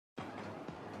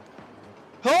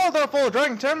Hello there, fellow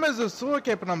Dragon Tournaments, this is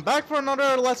Suicap, and I'm back for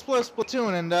another Let's Play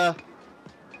Splatoon, and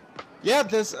yeah,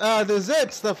 this is it.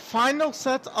 It's the final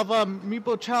set of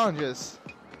Amiibo challenges.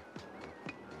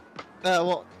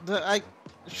 Well, I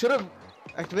should have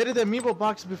activated the Amiibo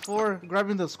box before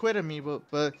grabbing the Squid Amiibo,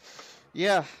 but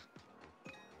yeah.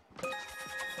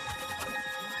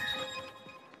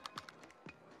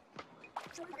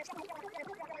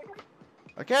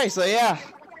 Okay, so yeah.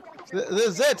 This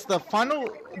is it. It's the final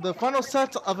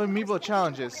set of Amiibo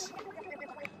challenges.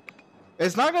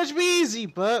 It's not going to be easy,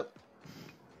 but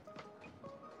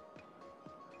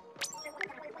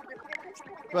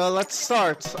well, let's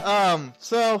start.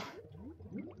 So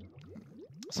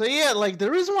yeah, like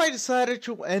the reason why I decided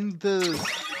to end this.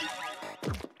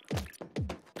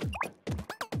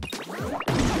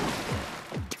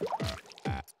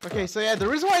 Okay, so yeah, the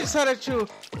reason why I decided to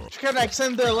kind of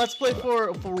extend the Let's Play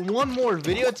for one more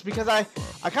video, it's because I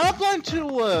kind of plan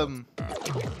to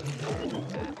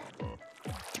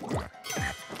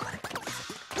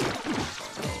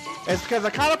it's because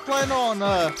I kind of plan on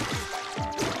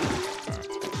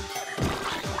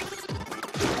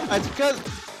it's because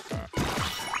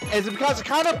I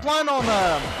kind of plan on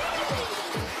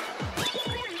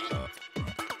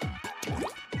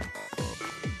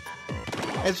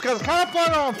it's because I kind of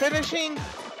plan on finishing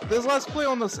this Let's Play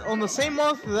on the same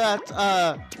month that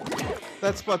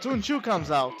that Splatoon 2 comes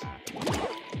out.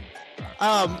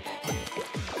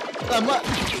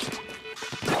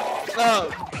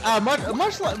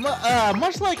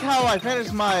 Much like how I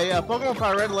finished my Pokemon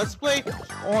Fire Red Let's Play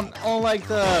on like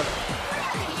the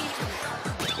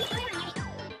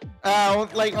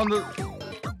like on the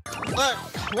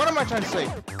what am I trying to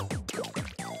say?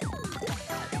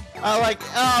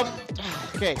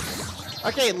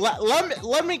 Okay,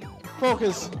 let me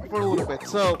focus for a little bit.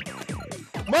 So,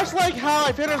 much like how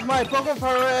I finished my Pokemon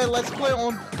Fire Red Let's Play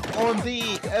on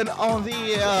the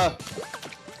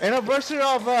anniversary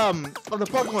of the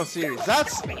Pokemon series.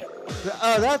 That's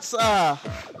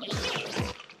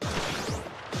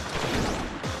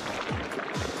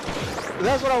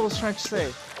what I was trying to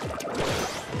say.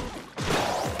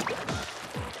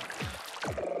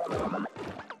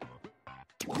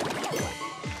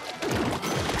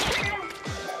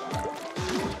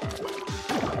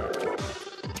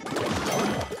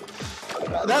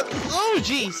 Oh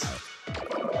jeez!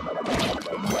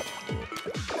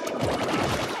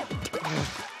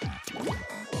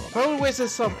 Probably wasted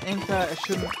some ink that I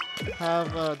shouldn't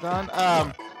have done.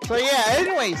 So yeah.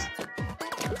 Anyways,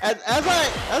 as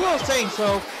I was saying,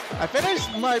 so I finished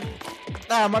my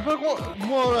my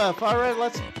Pokemon Fire Red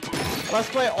Let's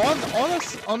Play on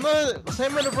the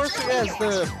same anniversary as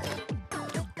the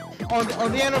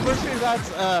on the anniversary that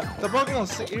the Pokemon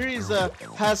series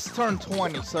has turned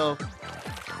 20. So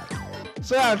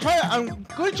yeah, I'm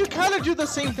going to kind of do the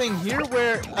same thing here,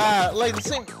 where like the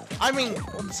same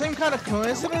kind of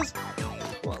coincidence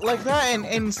like that, and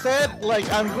instead, like,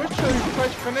 I'm going to try to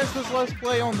finish this Let's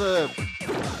Play on the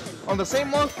same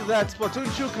month that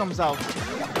Splatoon 2 comes out.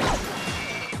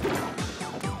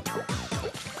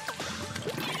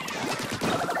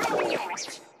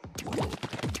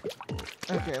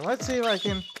 Okay, let's see if I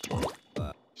can.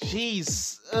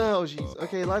 Jeez, oh jeez.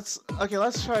 Okay, let's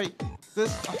try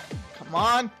this. Come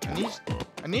on,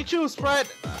 I need you to spread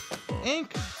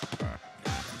ink.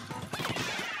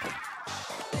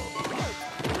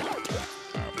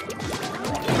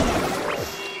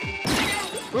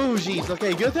 Oh jeez.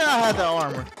 Okay, good thing I had the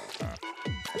armor.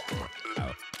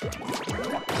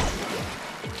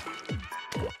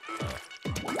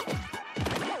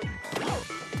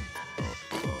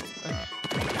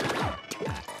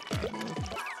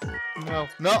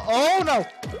 No, oh no!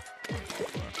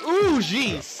 Ooh,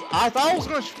 jeez! I thought I was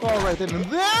gonna fall right then and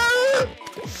there!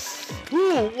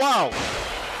 Ooh, wow!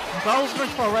 I thought I was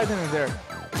gonna fall right then and there.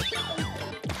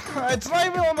 It's not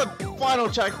even on the final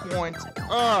checkpoint.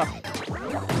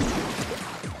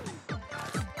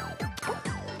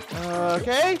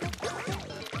 Okay.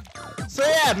 So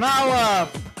yeah, now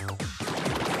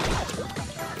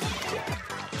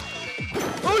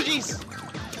oh jeez!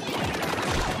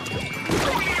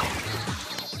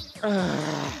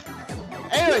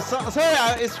 Anyway, so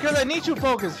yeah, it's because I need to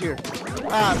focus here.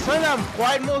 Something I'm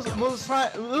quiet most of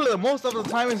the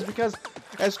time is because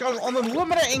it's because on the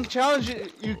limited ink challenge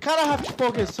you kind of have to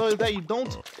focus so that you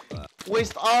don't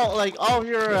waste all of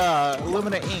your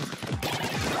limited ink.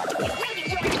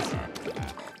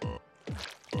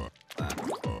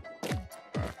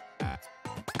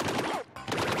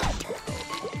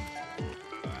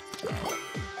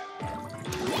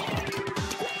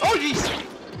 Oh jeez!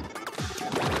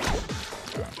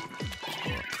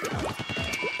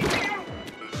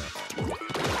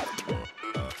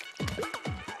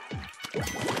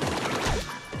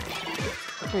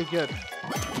 Okay, good.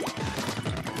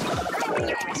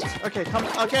 Okay, come.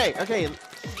 Okay, okay.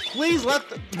 Please let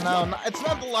the. No, it's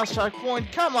not the last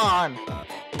checkpoint. Come on.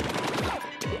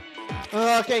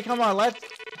 Okay, come on. Let's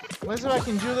see if I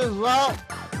can do this well.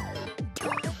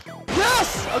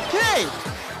 Yes. Okay.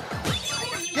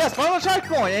 Yes, final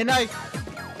checkpoint, and I.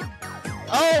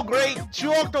 Oh, great! 2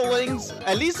 Octolings.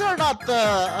 At least they're not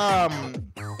the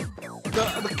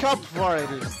cup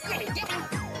varieties.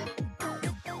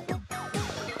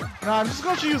 No, I'm just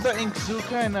going to use the ink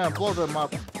bazooka and blow them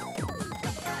up.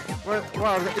 Where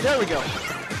are they? There we go.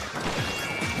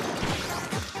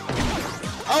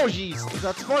 Oh, jeez.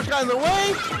 That smoke got in the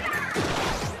way.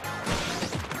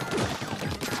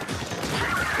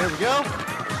 There we go.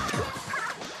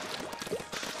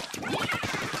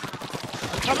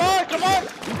 Come on, come on.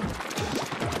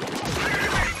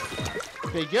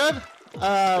 Okay, good.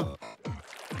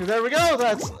 There we go.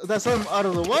 That's them out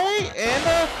of the way,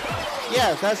 and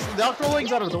yeah, that's the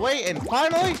Octolings out of the way, and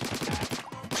finally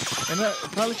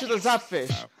to the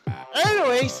Zapfish.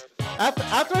 Anyways,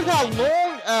 after that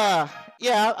long,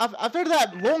 after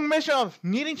that long mission of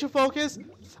needing to focus,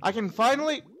 I can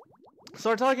finally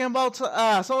start talking about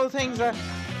some of the things that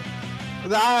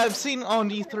I've seen on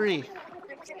D3.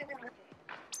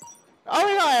 Oh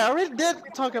yeah, I already did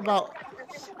talk about.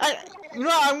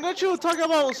 I'm going to talk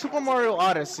about Super Mario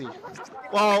Odyssey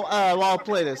while I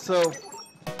play this. So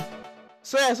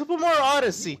yeah, Super Mario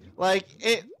Odyssey, like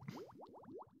it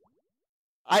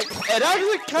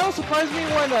actually kind of surprised me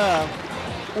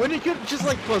when you could just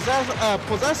like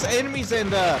possess enemies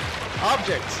and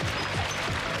objects.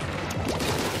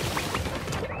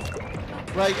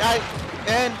 Like I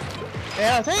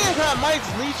think that might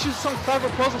lead to some clever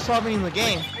puzzle solving in the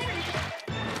game.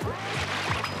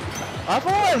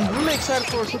 I'm really excited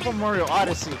for Super Mario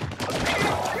Odyssey.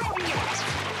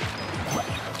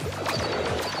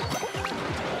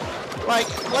 Like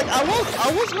I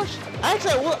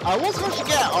was going to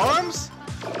get arms.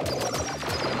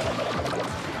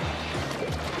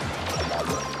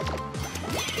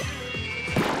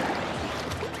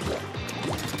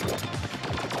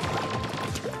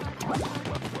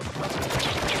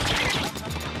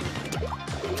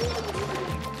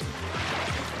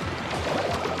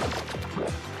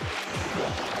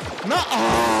 No,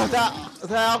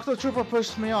 that Octo Trooper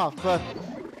pushed me off, but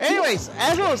anyways,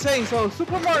 as I was saying, so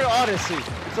Super Mario Odyssey.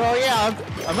 So yeah,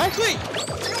 I'm actually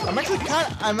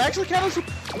kind of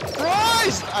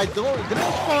surprised. I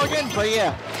didn't fall again, but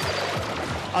yeah,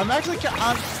 I'm actually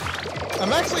kind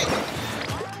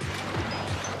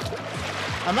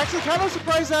of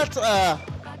surprised that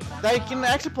that you can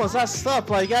actually possess stuff.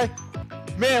 Like the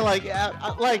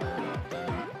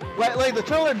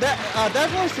trailer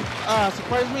definitely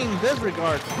surprised me in this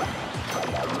regard.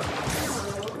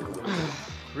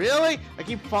 Really? I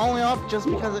keep falling off just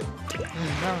because it.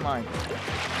 Never mind.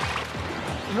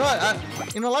 You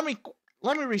know what?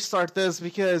 Let me restart this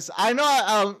because I know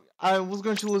I was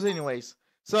going to lose anyways.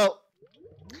 So,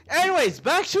 anyways,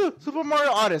 back to Super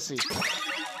Mario Odyssey. So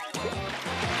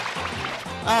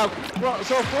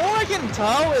from what I can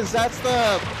tell is that's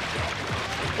the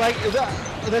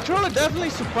trailer definitely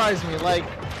surprised me. Like,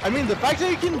 I mean, the fact that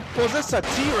you can possess a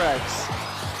T-Rex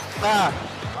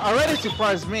already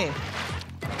surprised me.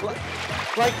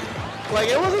 Like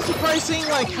it wasn't surprising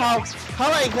like how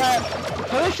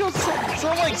they showed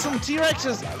some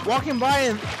T-Rexes walking by,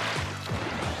 and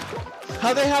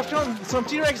how they have shown some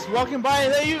T-Rex walking by,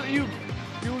 and then you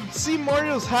would see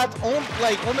Mario's hat on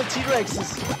the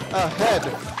T-Rex's head.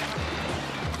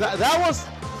 That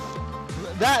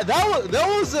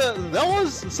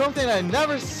was something I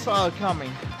never saw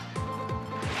coming.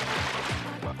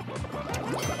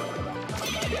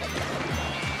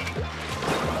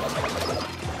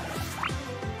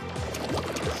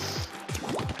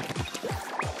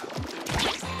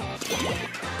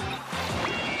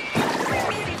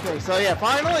 Okay, so yeah,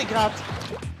 finally got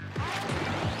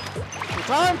the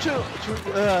time to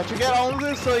get on with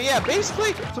this. So yeah,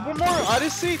 basically Super Mario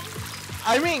Odyssey.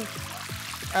 I mean,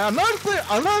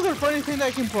 another funny thing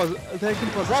that can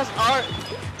possess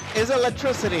is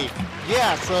electricity.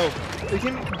 Yeah, so it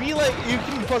can be like you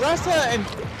can possess it and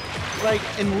like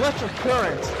an electric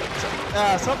current.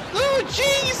 Oh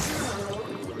jeez!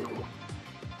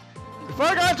 Before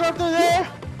I got interrupted there,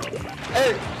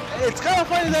 it's kind of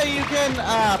funny that you can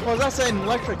possess an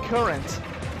electric current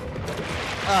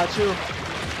to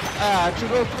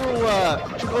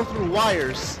go through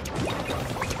wires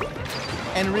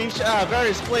and reach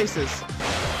various places.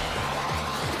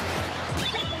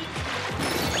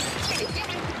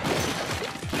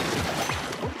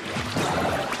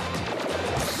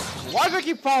 Why do I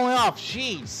keep falling off?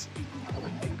 Jeez.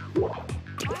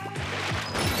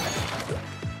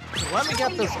 let me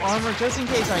get this armor just in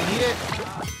case I need it.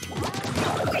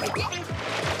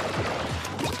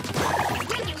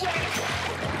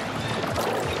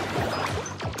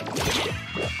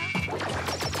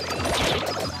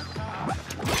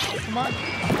 Come on.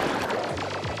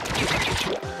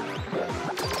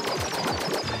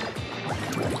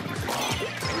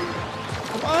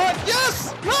 Come on.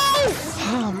 Yes! No!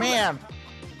 Oh, man.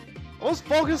 I was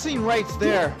focusing right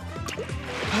there.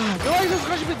 I feel like this is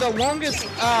going to be the longest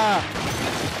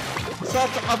set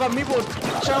of Amiibo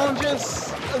challenges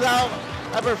that I'll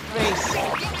ever face.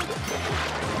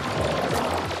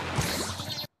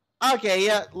 Okay,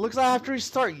 yeah, looks like I have to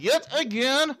restart yet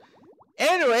again.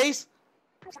 Anyways,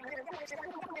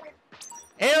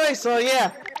 so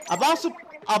yeah, about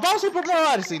Super Mario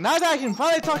Odyssey. Now that I can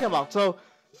finally talk about, so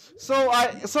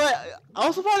I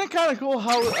also find it kind of cool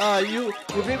how you'll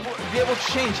be able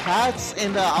to change hats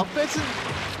and outfits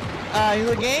in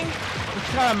the game, which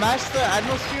kind of match the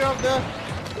atmosphere of the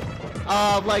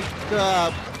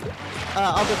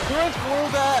current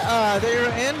world that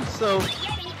they're in. So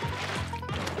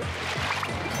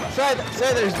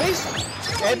there's basically,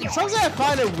 and something I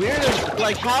find it weird is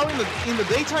like how in the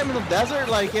daytime in the desert,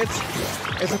 like it's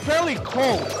apparently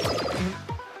cold.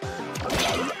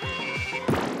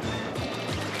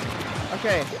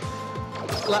 Okay,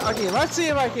 let's see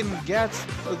if I can get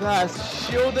that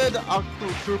shielded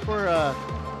Octo Trooper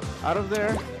out of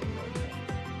there.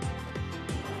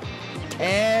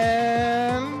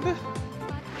 And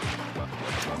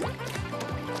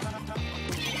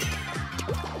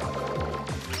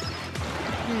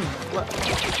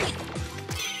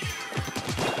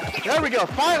there we go.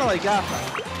 Finally got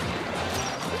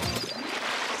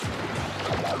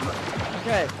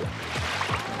that.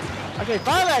 Okay,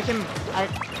 finally I can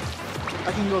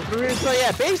go through here. So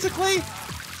yeah, basically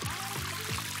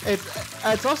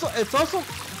it's also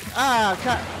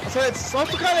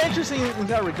kind of interesting in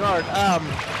that regard.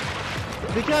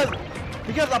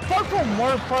 Because apart from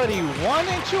Mario Party 1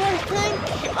 and 2, I think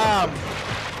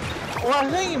or I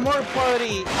think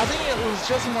it was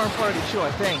just Mario Party 2,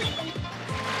 I think.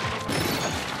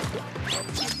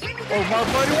 Or Mario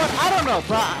Party 1, I don't know,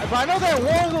 but I know that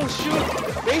one of those shoes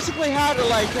basically had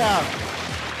like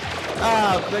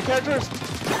the characters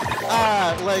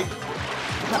like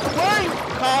wearing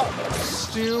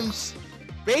costumes.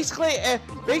 Basically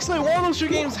one of those two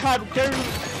games had characters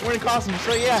wearing costumes.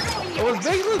 So yeah, it was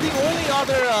basically the only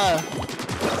other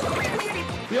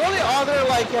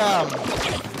like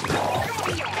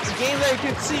game that you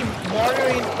could see Mario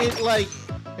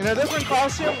in a different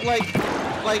costume, like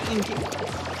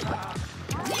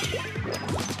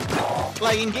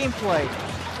in gameplay.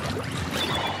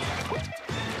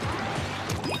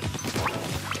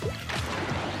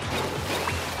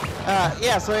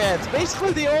 Yeah, so yeah, it's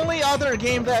basically the only other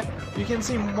game that you can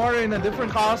see Mario in a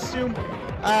different costume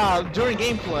during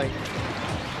gameplay.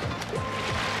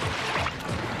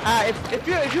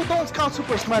 If you don't count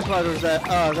Super Smash Bros.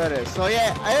 That is. So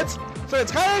yeah, it's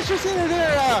kind of interesting that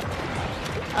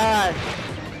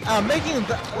they're making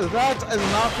that as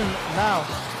an option now.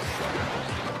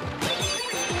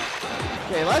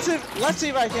 Okay, let's see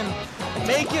if I can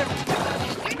make it.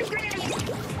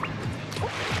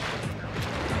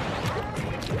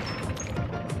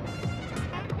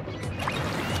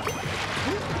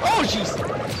 Oh jeez!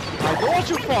 I don't want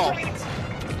you to fall.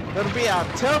 That'll be a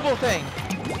terrible thing.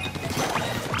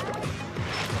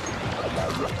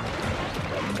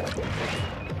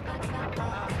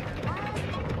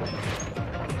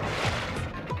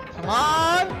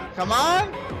 Come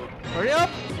on! Hurry up!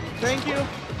 Thank you.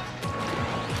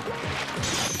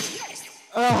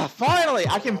 Finally!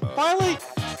 I can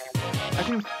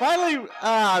finally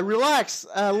relax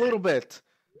a little bit.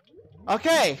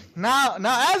 Okay, now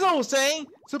as I was saying,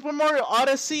 Super Mario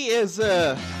Odyssey is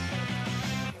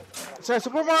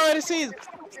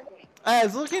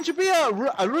looking to be a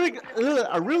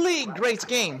really great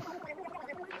game.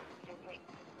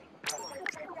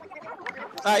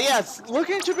 Yeah, it's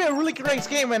looking to be a really great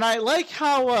game, and I like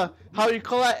how you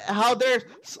collect, how there's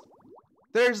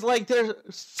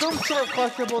some sort of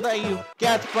collectible that you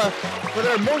get, but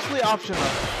they're mostly optional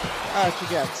to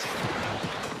get.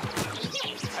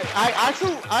 I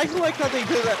actually like that they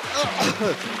did that.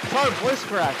 Sorry, voice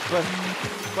crack,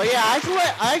 but yeah, I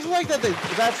actually like that they did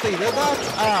that.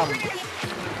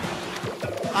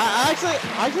 I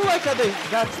actually like that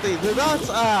they did that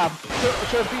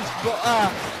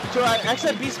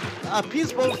to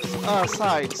appease both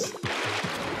sides.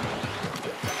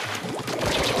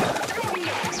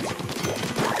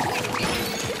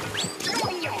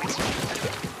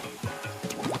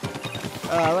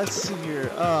 Let's see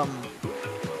here.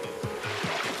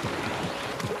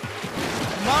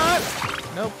 on.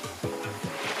 Nope.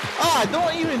 Oh, I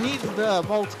don't even need the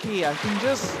vault key. I can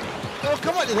just... Oh,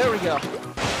 come on. There we go.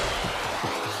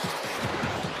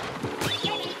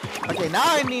 Okay, now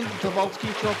I need the vault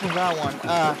key to open that one.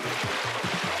 I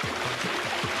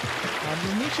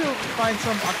just need to find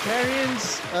some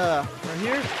Octarians right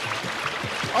here.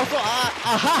 Also,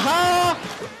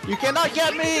 you cannot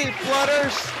get me,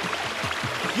 Flutters.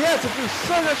 Yes, if you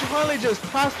suck, I should finally just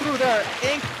pass through their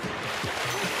ink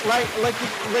like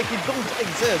it don't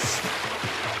exist.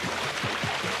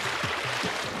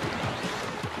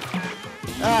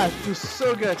 It feels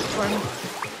so good to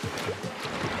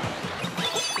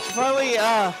finally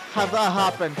have that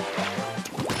happen.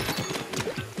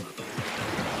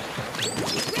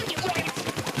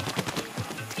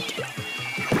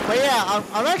 But yeah,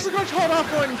 I'm actually going to hold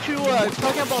off on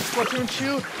talking about Splatoon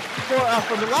 2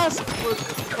 for the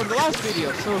last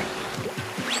video. So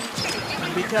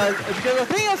because I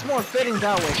think that's more fitting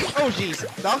that way. Oh jeez,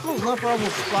 the uncle's not probably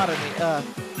spotted me.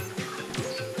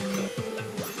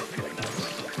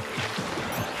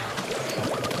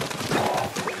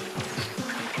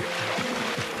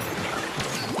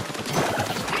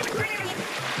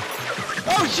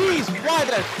 Oh jeez, why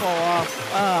did I fall off?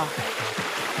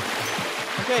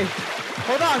 Okay,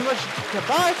 hold on, let's get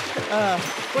back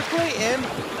quickly in.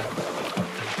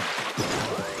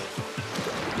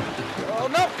 Oh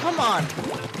no, come on.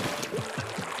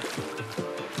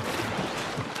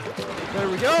 There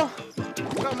we go.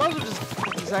 I might as well just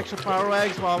get these extra power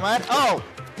eggs while I'm at. Oh!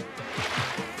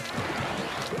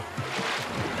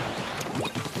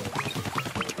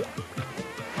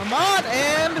 Come on,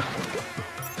 and...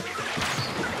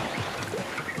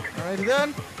 Alrighty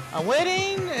then. I'm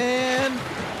waiting, and...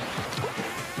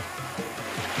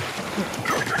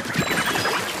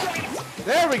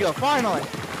 There we go, finally.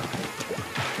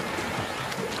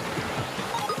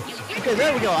 Okay,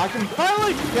 there we go. I can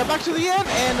finally get back to the end,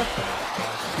 and...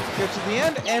 Get to the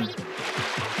end, and...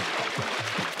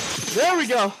 There we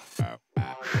go.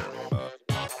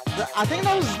 I think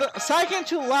that was the second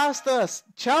to last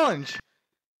challenge.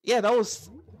 Yeah, that was...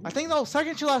 I think that was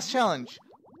second to last challenge.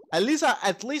 At least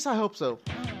I hope so.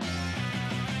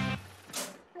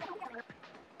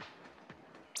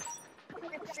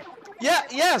 Yeah,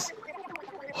 yes.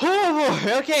 Oh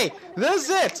boy. Okay, this is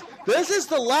it. This is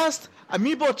the last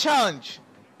Amiibo challenge.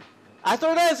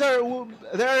 After that,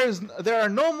 there are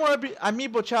no more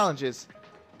Amiibo challenges.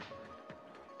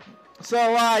 So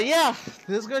yeah,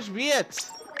 this is going to be it.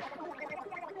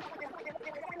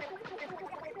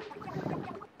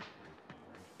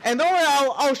 And don't worry,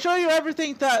 I'll show you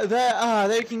everything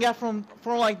that you can get from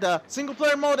like the single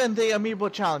player mode and the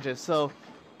Amiibo challenges. So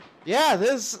yeah,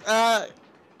 this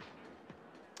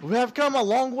we have come a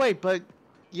long way, but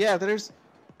yeah, let's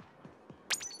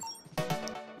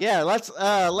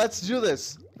do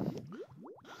this.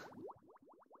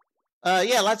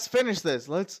 Yeah, let's finish this.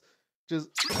 Let's just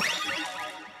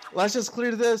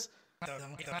clear this.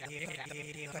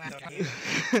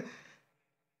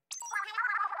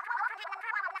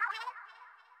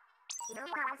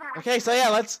 Okay, so yeah,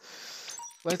 let's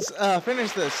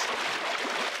finish this.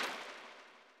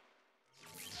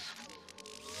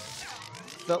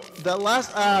 The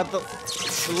last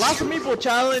Amiibo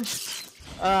challenge.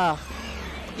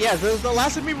 Yeah, this is the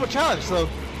last Amiibo challenge. So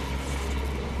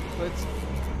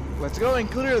let's go and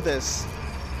clear this.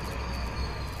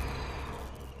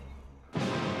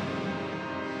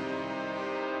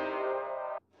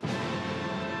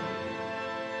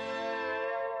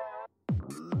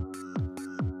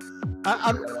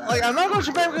 I'm not going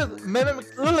to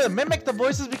mimic the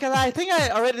voices because I think I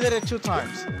already did it 2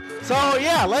 times. So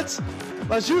yeah, let's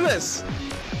do this.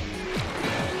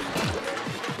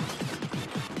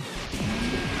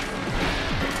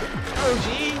 Oh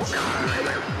jeez.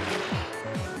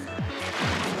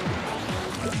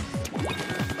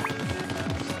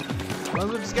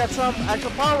 Let's just get some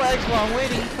extra power eggs while I'm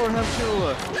waiting for him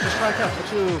to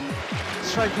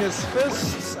strike his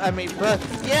fists at me. But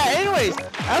yeah, anyways,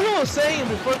 as I was saying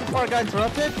before the part got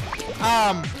interrupted,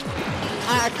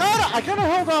 I kind of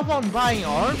hold off on buying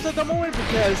arms at the moment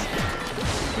because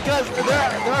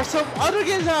there are some other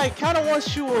games that I kind of want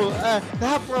to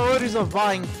have priorities of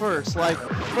buying first. Like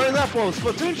for example,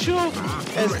 Splatoon 2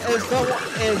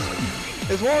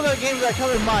 is one of the games that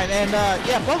come in mind, and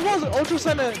yeah, Pokemon Ultra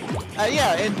Sun and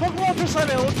and Pokemon Ultra Sun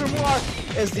and Ultra Moon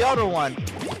is the other one.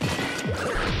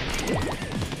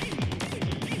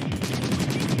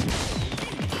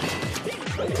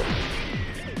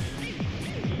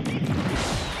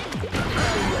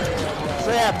 So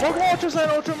yeah, Pokemon Ultra Sun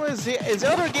and Ultra Moon is the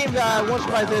other game that I want to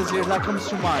buy this year that comes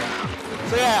to mind.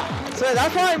 So yeah,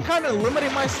 that's why I'm kind of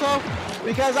limiting myself,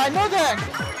 because I know that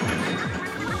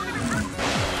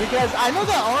Because I know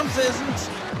that ARMS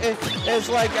is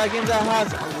like a game that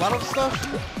has a lot of stuff.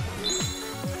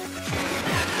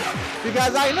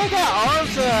 Because I know that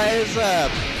ARMS is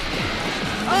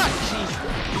jeez.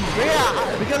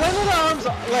 Yeah, because I know that ARMS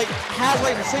like has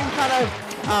like the same kind of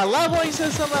leveling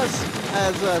system as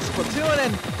Splatoon,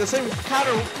 and the same kind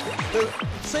of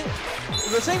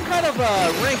the same kind of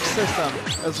rank system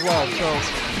as well.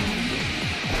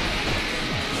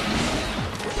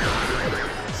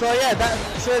 So yeah,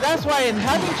 that's why, and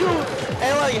having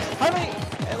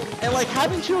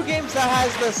two games that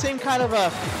has the same kind of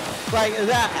like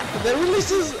that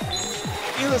releases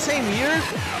in the same year.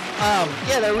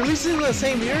 Yeah, that releases in the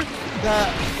same year that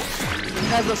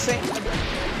has the same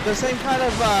kind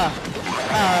of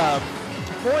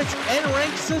points and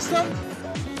rank system.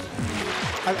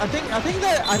 I think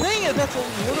that's a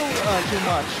little too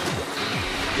much.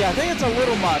 Yeah, I think it's a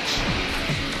little much.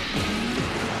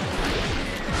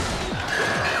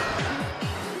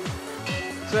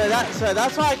 So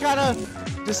that's why I kind of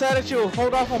decided to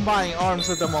hold off on buying ARMS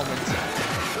at the moment.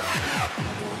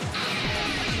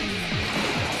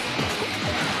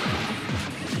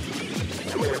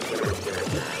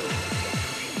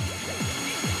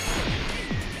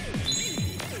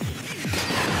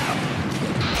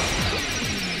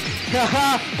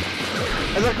 Haha!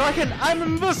 As a Kraken, I'm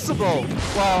invisible!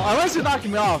 Well, unless you're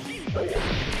knocking me off.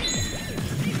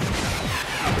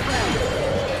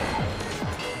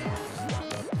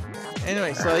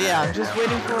 Anyway, so yeah, I'm just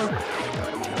waiting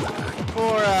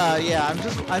yeah, I'm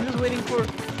just waiting for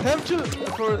him to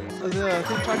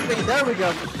the thing. There we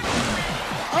go.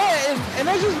 Oh, and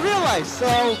I just realized.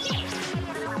 So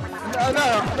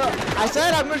no. I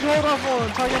said I'm going to hold off on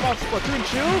talking about Splatoon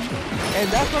 2,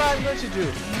 and that's what I'm going to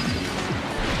do.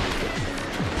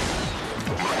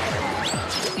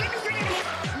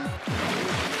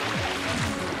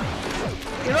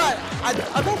 You know what? I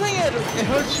don't think it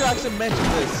hurts to actually mention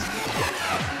this.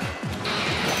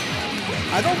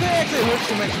 I don't think it actually hurts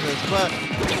to mention this, but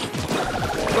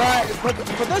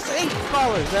this ink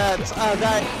color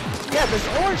this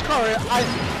orange color,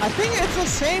 I think it's the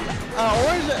same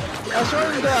orange as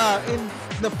shown in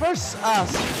the first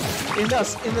in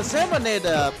the Seminade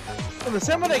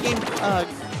game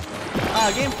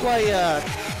gameplay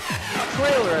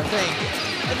trailer, I think.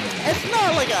 It's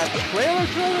not like a trailer,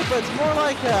 but it's more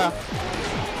like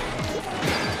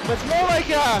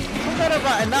some kind of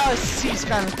analysis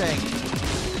kind of thing.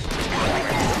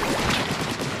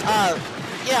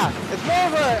 Yeah, it's more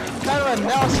of a kind of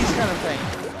analysis kind of thing.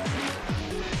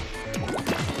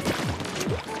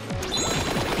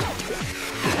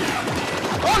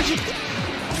 Oh shit!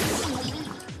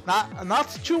 Not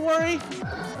to worry.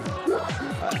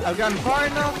 I've gotten far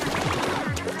enough.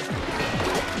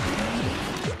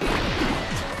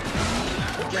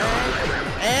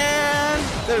 And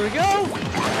there we go.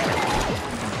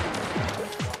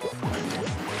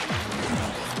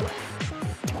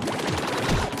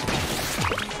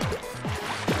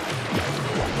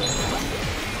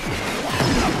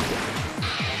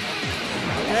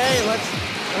 Okay, let's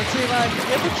see if I can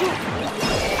get the truth.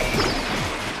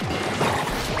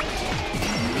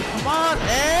 Come on,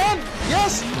 and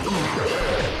yes,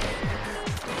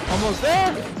 almost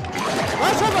there.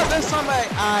 Let's hope that this time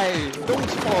I don't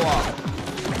fall off.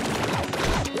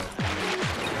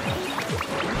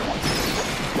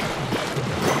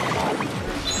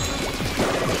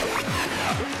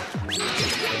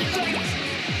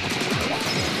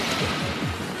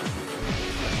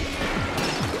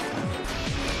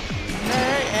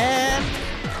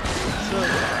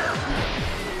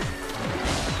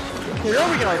 Okay, there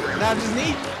we go. Now I just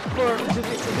need for the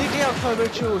Digger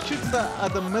to shoot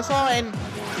the missile, and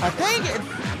I think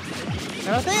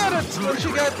we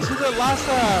should get to the last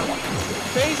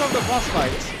phase of the boss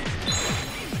fight.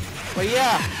 But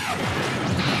yeah,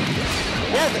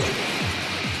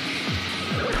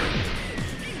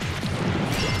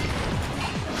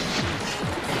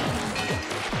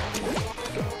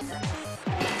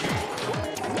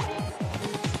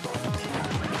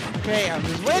 okay, I'm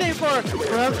just waiting for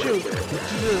him to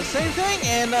do the same thing,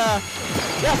 and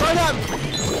yeah, sorry that.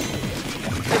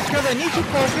 It's because I need to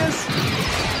focus.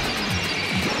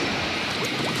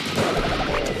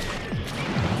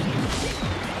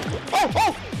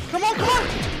 Oh, come on.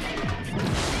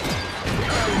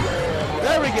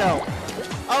 There we go.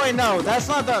 Oh wait, no, that's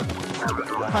not the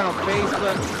final phase,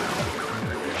 but.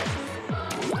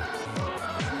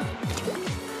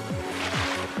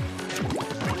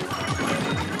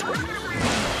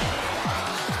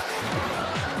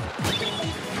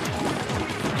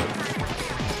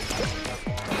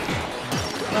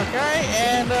 Okay,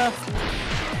 and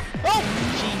oh,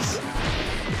 jeez.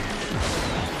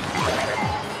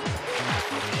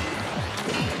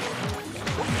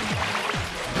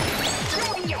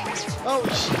 Oh,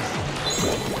 jeez.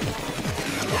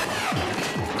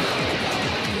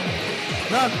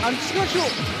 No, I'm just gonna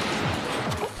shoot.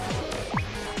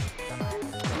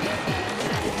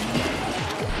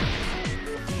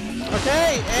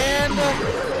 Okay, and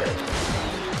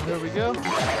there we go.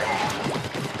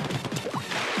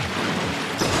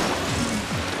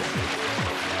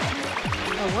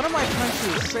 What am I trying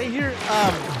to say here?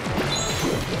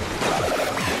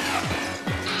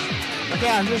 Okay,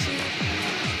 I'm just.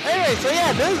 Anyway, so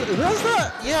yeah, this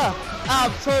the yeah.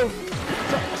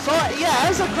 So yeah,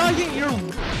 as a Kraken,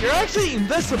 you're actually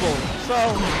invisible. So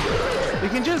you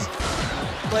can just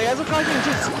like as a Kraken,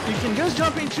 you can just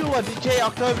jump into DJ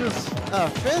Octavius'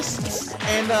 fists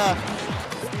and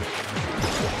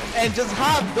just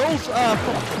have those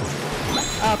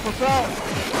propel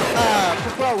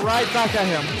right back at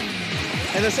him.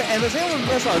 And the same with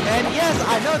missile. And yes,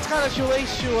 I know it's kind of too late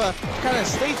to kind of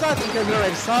state that because we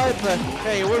already saw it, but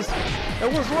hey, it was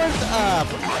worth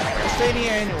stating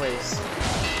it anyways.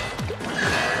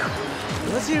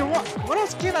 Let's see what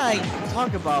else can I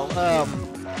talk about?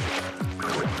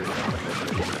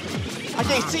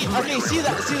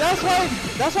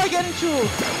 That's why getting to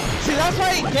Let's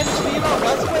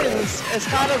Play is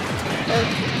kind of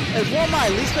is one of my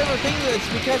least favorite things. It's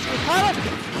because we kind of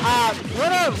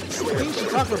run out of things to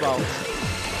talk about.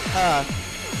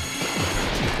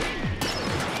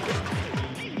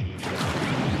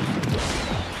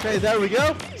 Okay, there we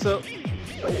go. So,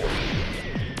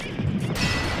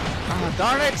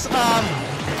 darn it.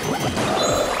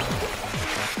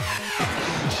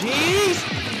 Jeez,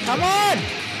 come on,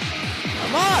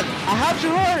 I have to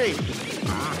hurry.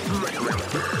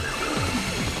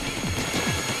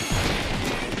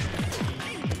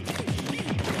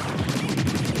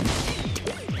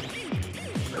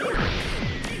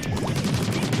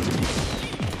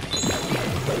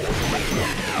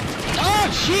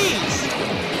 Jeez!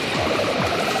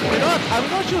 You know what? I'm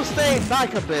going to stay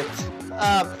back a bit.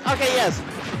 Okay, yes.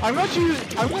 I'm going to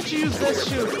use this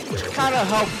to kind of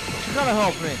help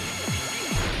me.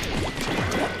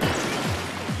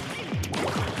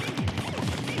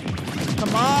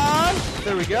 Come on!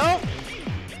 There we go.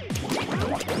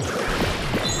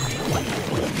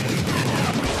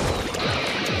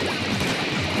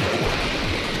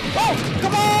 Oh,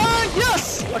 come on!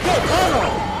 Yes! Okay, final.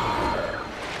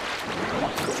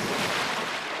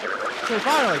 Okay,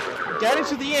 finally, getting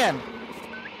to the end.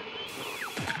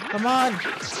 Come on.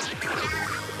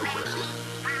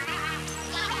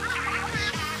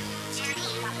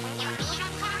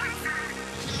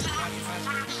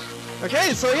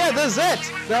 Okay, so yeah, this is it.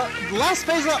 The last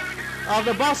phase of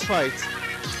the boss fight.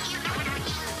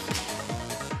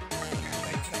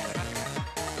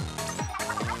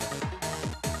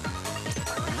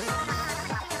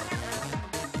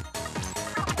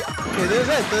 Okay, this is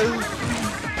it.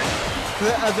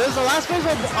 This is the last phase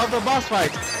of the boss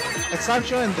fight. It's time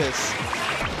to end this.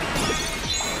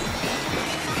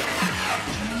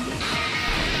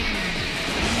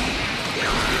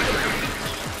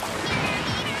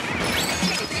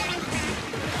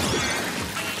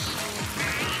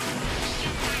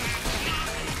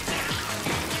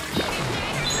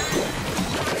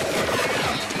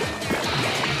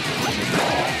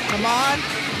 Come on!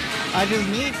 I just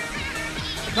need.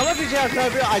 Come up to Jack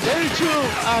Octavia. I dare you to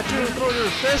throw your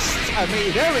fists at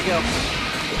me. There we go.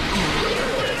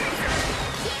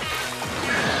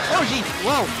 Oh gee!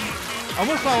 Whoa!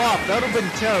 Almost fell off. That would have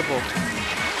been terrible.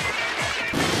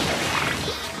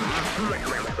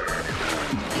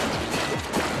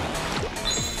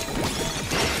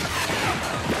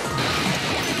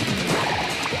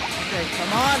 Okay,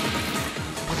 come on.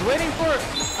 I was waiting for.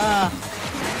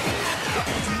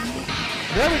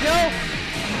 There we go.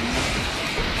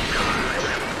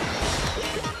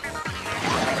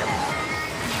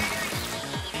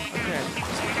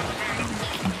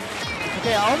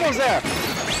 Okay, almost there.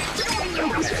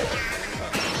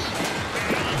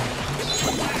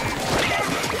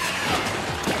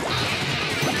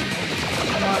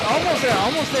 Come on, almost there,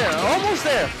 almost there, almost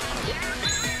there.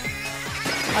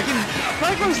 I can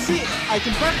practically see. I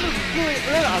can practically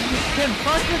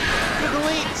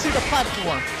see the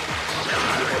platform.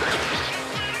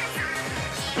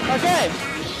 Okay.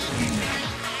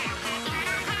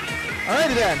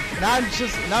 Alrighty then. Now to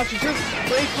just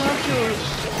wait for him to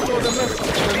throw the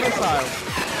missile.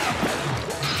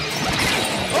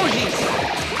 Oh jeez.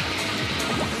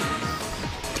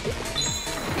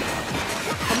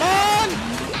 Come on!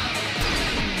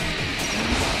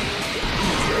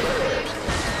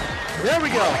 There we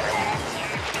go.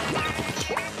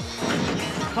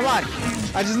 Come on.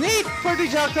 I just need for the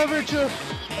October to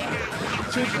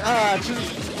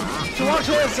watch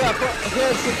his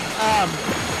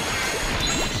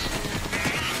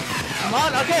come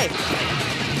on, okay.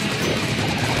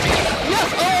 Yes!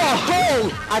 Oh!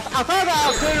 I thought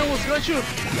that player was going to shoot.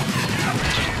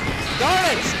 Darn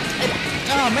it!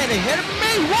 Oh man, it hit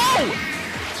me! Whoa!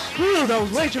 Whew, that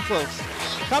was way too close.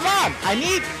 Come on! I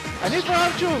need for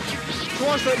him to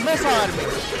launch the missile at me.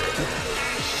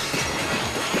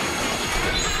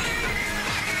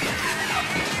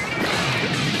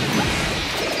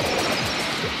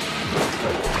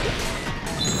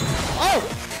 Oh!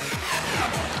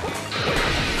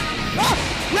 Ah!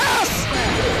 Yes!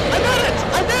 I did it!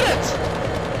 I did it!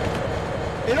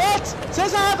 You know what?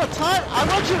 Since I have the time, I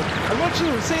want you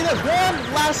to say this one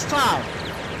last time.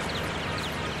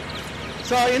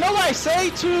 So you know what I say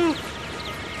to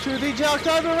DJ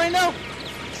Octavio right now?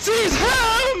 Seize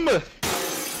him!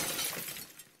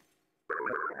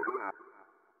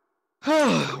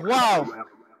 Wow.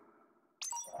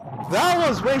 That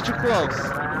was way too close.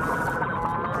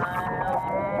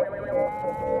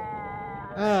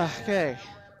 Okay.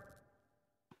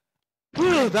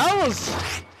 Whew, that was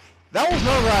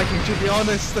nerve-wracking, to be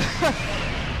honest.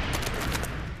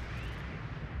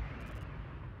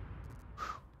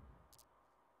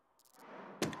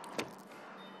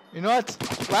 You know what?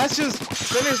 Let's just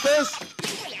finish this.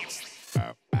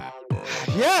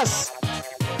 Yes!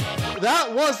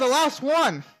 That was the last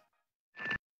one.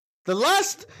 The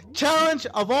last challenge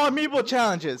of all Amiibo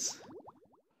challenges.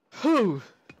 Whew.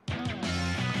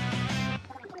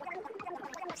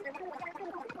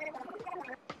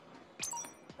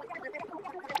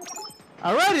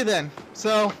 Alrighty then.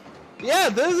 So yeah,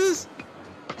 this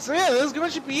is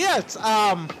going to be it.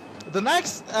 The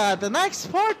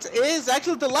next part is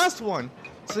actually the last one.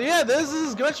 So yeah, this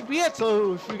is going to be it.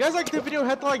 So if you guys like the video,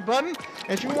 hit the like button.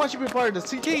 And if you want to be part of the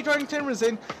CK Dragon Timers,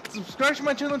 and subscribe to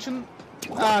my channel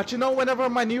to know whenever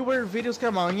my newer videos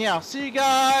come on. Yeah, I'll see you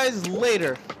guys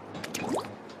later.